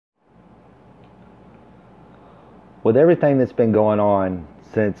With everything that's been going on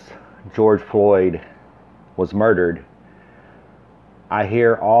since George Floyd was murdered, I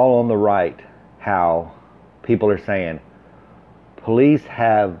hear all on the right how people are saying police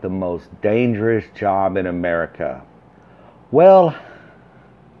have the most dangerous job in America. Well,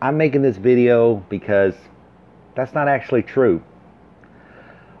 I'm making this video because that's not actually true.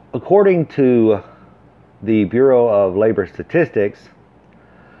 According to the Bureau of Labor Statistics,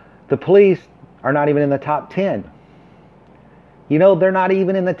 the police are not even in the top 10. You know, they're not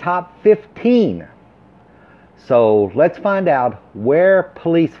even in the top 15. So let's find out where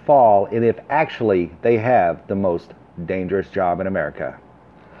police fall and if actually they have the most dangerous job in America.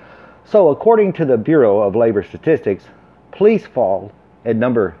 So according to the Bureau of Labor Statistics, police fall at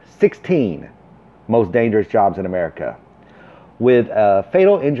number 16 most dangerous jobs in America, with a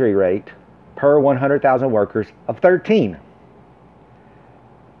fatal injury rate per 100,000 workers of 13.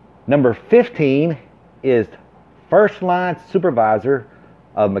 Number 15 is first line supervisor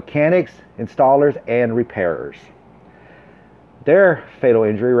of mechanics, installers, and repairers. Their fatal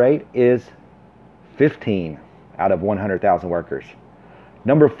injury rate is 15 out of 100,000 workers.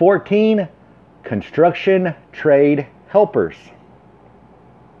 Number 14, construction trade helpers.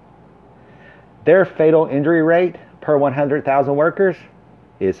 Their fatal injury rate per 100,000 workers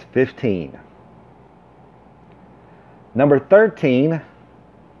is 15. Number 13,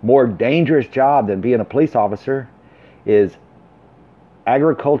 more dangerous job than being a police officer, is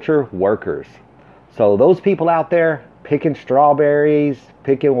agriculture workers. So those people out there picking strawberries,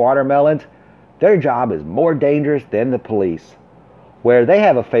 picking watermelons, their job is more dangerous than the police, where they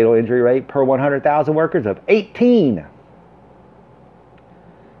have a fatal injury rate per 100,000 workers of 18.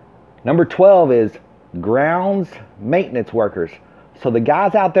 Number 12 is grounds maintenance workers. So the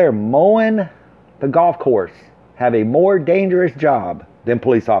guys out there mowing the golf course have a more dangerous job than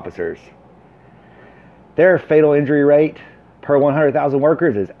police officers. Their fatal injury rate per 100,000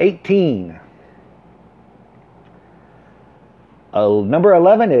 workers is 18. Number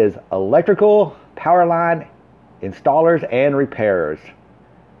 11 is electrical power line installers and repairers.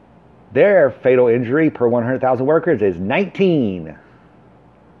 Their fatal injury per 100,000 workers is 19.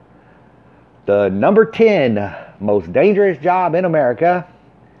 The number 10 most dangerous job in America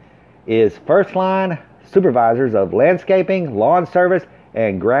is first line supervisors of landscaping, lawn service,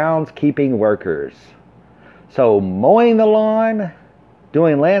 and groundskeeping workers. So mowing the lawn,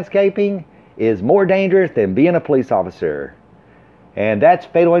 doing landscaping is more dangerous than being a police officer. And that's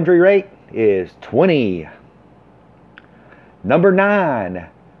fatal injury rate is 20. Number 9,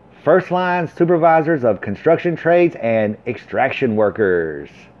 first line supervisors of construction trades and extraction workers.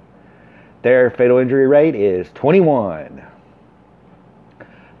 Their fatal injury rate is 21.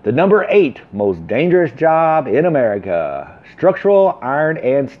 The number 8 most dangerous job in America, structural iron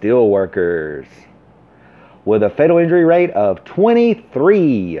and steel workers, with a fatal injury rate of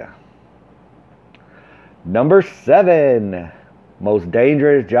 23. Number 7 most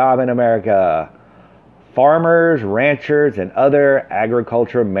dangerous job in America, farmers, ranchers, and other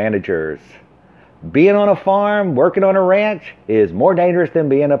agriculture managers. Being on a farm, working on a ranch is more dangerous than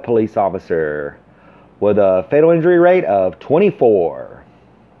being a police officer, with a fatal injury rate of 24.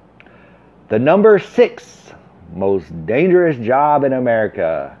 The number 6 most dangerous job in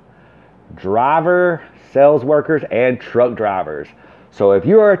America, driver, sales workers, and truck drivers. So if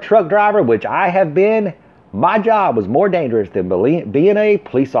you are a truck driver, which I have been, my job was more dangerous than being a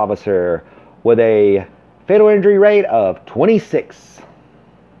police officer, with a fatal injury rate of 26.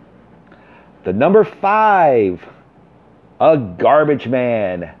 The number 5, a garbage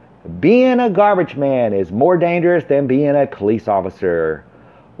man. Being a garbage man is more dangerous than being a police officer,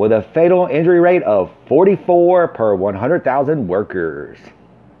 with a fatal injury rate of 44 per 100,000 workers.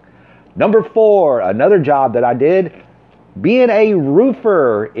 Number 4, another job that I did, being a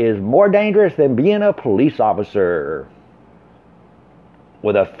roofer is more dangerous than being a police officer,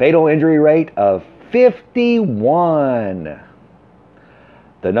 with a fatal injury rate of 51.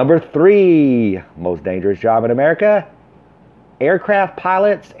 The number 3 most dangerous job in America, aircraft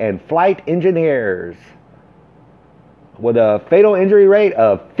pilots and flight engineers, with a fatal injury rate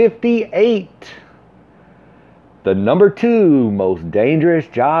of 58. The number 2 most dangerous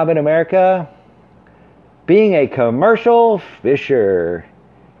job in America, being a commercial fisher.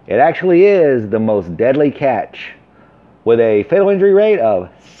 It actually is the most deadly catch, with a fatal injury rate of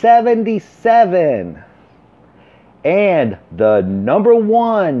 77. And the number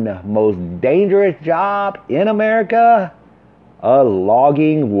 1 most dangerous job in America, a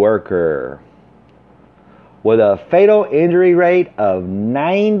logging worker, with a fatal injury rate of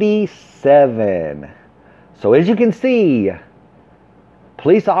 97. So as you can see,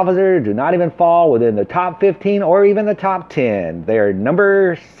 Police officers do not even fall within the top 15 or even the top 10. They're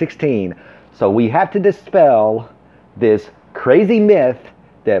number 16. So we have to dispel this crazy myth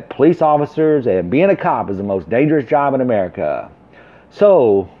that police officers and being a cop is the most dangerous job in America.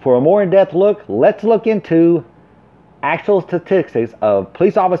 So for a more in-depth look, let's look into actual statistics of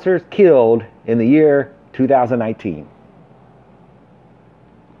police officers killed in the year 2019.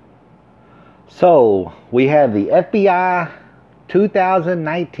 So we have the FBI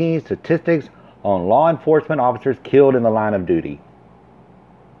 2019 statistics on law enforcement officers killed in the line of duty.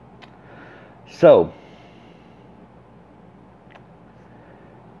 So,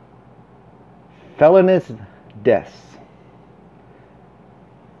 felonious deaths.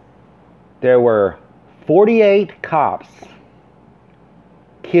 There were 48 cops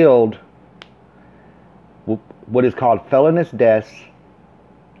killed, what is called felonious deaths,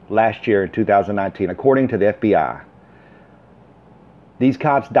 last year in 2019, according to the FBI. These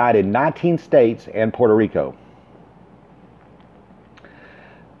cops died in 19 states and Puerto Rico.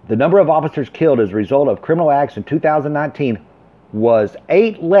 The number of officers killed as a result of criminal acts in 2019 was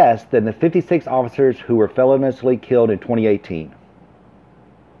 8 less than the 56 officers who were feloniously killed in 2018.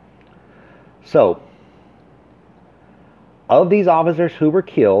 So, of these officers who were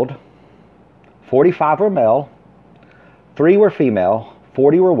killed, 45 were male, 3 were female,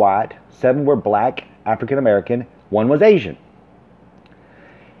 40 were white, 7 were black, African American, 1 was Asian.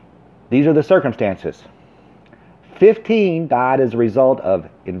 These are the circumstances. 15 died as a result of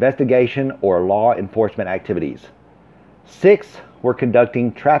investigation or law enforcement activities. 6 were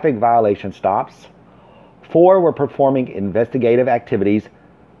conducting traffic violation stops. 4 were performing investigative activities.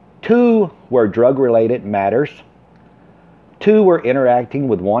 2 were drug-related matters. 2 were interacting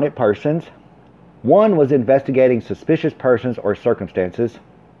with wanted persons. 1 was investigating suspicious persons or circumstances.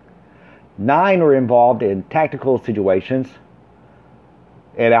 9 were involved in tactical situations.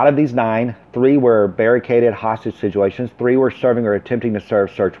 And out of these 9, 3 were barricaded hostage situations, 3 were serving or attempting to serve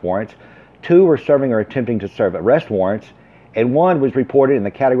search warrants, 2 were serving or attempting to serve arrest warrants, and 1 was reported in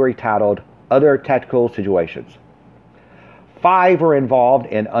the category titled Other Tactical Situations. 5 were involved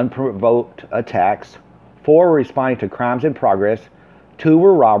in unprovoked attacks, 4 were responding to crimes in progress, 2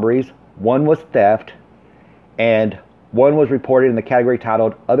 were robberies, 1 was theft, and 1 was reported in the category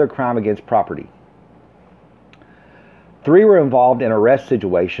titled Other Crime Against Property. 3 were involved in arrest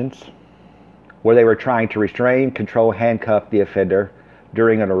situations where they were trying to restrain, control, handcuff the offender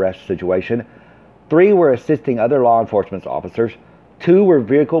during an arrest situation. 3 were assisting other law enforcement officers. 2 were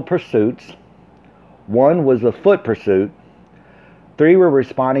vehicle pursuits. 1 was a foot pursuit. 3 were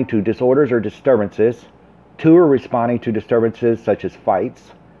responding to disorders or disturbances. 2 were responding to disturbances such as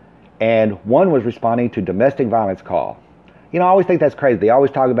fights. And 1 was responding to domestic violence call. You know, I always think that's crazy. They always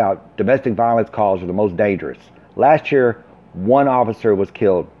talk about domestic violence calls are the most dangerous. Last year, 1 officer was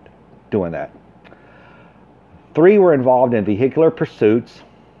killed doing that. 3 were involved in vehicular pursuits.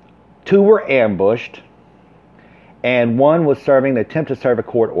 2 were ambushed. And 1 was serving the attempt to serve a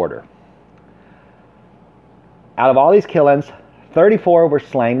court order. Out of all these killings, 34 were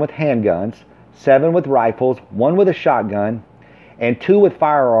slain with handguns, 7 with rifles, 1 with a shotgun, and 2 with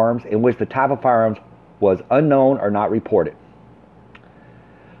firearms in which the type of firearms was unknown or not reported.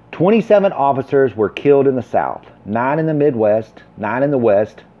 27 officers were killed in the South, 9 in the Midwest, 9 in the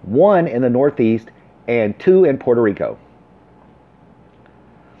West, 1 in the Northeast, and 2 in Puerto Rico.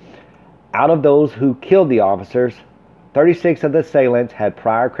 Out of those who killed the officers, 36 of the assailants had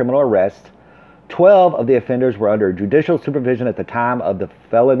prior criminal arrests. 12 of the offenders were under judicial supervision at the time of the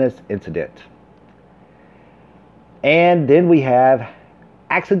felonious incident. And then we have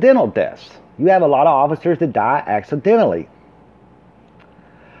accidental deaths. You have a lot of officers that die accidentally.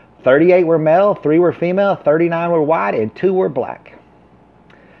 38 were male, 3 were female, 39 were white, and 2 were black.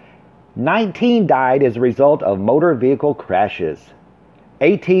 19 died as a result of motor vehicle crashes.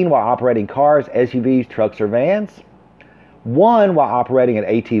 18 while operating cars, SUVs, trucks, or vans. 1 while operating an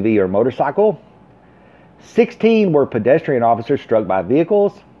ATV or motorcycle. 16 were pedestrian officers struck by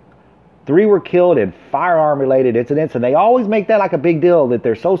vehicles. 3 were killed in firearm-related incidents, and they always make that like a big deal that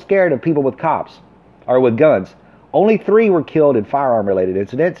they're so scared of people with cops or with guns. Only 3 were killed in firearm-related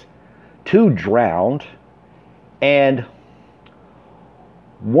incidents. 2 drowned, and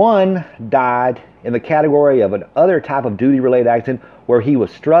 1 died in the category of an other type of duty-related accident where he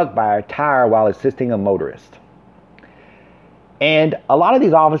was struck by a tire while assisting a motorist. And a lot of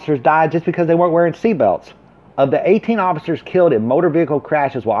these officers died just because they weren't wearing seatbelts. Of the 18 officers killed in motor vehicle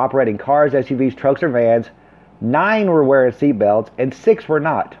crashes while operating cars, SUVs, trucks, or vans, 9 were wearing seatbelts and 6 were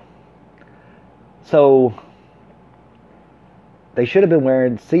not. So they should have been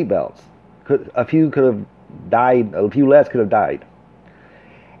wearing seatbelts. A few could have died, a few less could have died.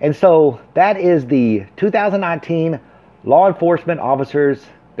 And so that is the 2019 law enforcement officers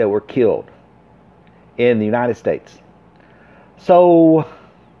that were killed in the United States. So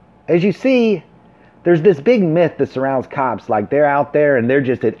as you see, there's this big myth that surrounds cops, like they're out there and they're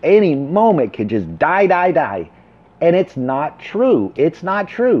just at any moment could just die. And it's not true. It's not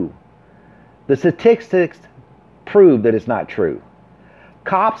true. The statistics prove that it's not true.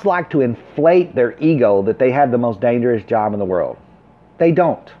 Cops like to inflate their ego that they have the most dangerous job in the world. They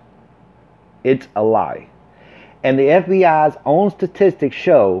don't. It's a lie. And the FBI's own statistics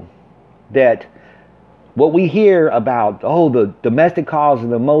show that what we hear about, oh, the domestic calls are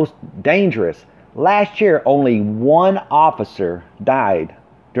the most dangerous. Last year, only one officer died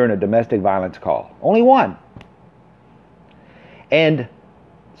during a domestic violence call. Only one. And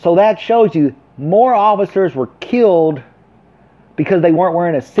so that shows you more officers were killed because they weren't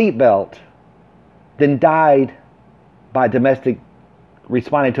wearing a seatbelt than died by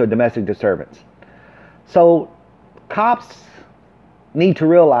responding to a domestic disturbance. So cops need to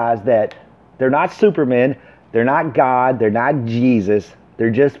realize that they're not Supermen, they're not God, they're not Jesus, they're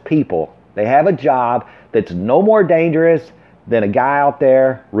just people. They have a job that's no more dangerous than a guy out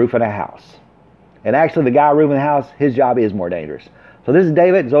there roofing a house. And actually the guy roofing the house, his job is more dangerous. So this is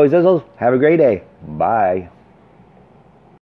David, Zoe Zizzles. Have a great day. Bye.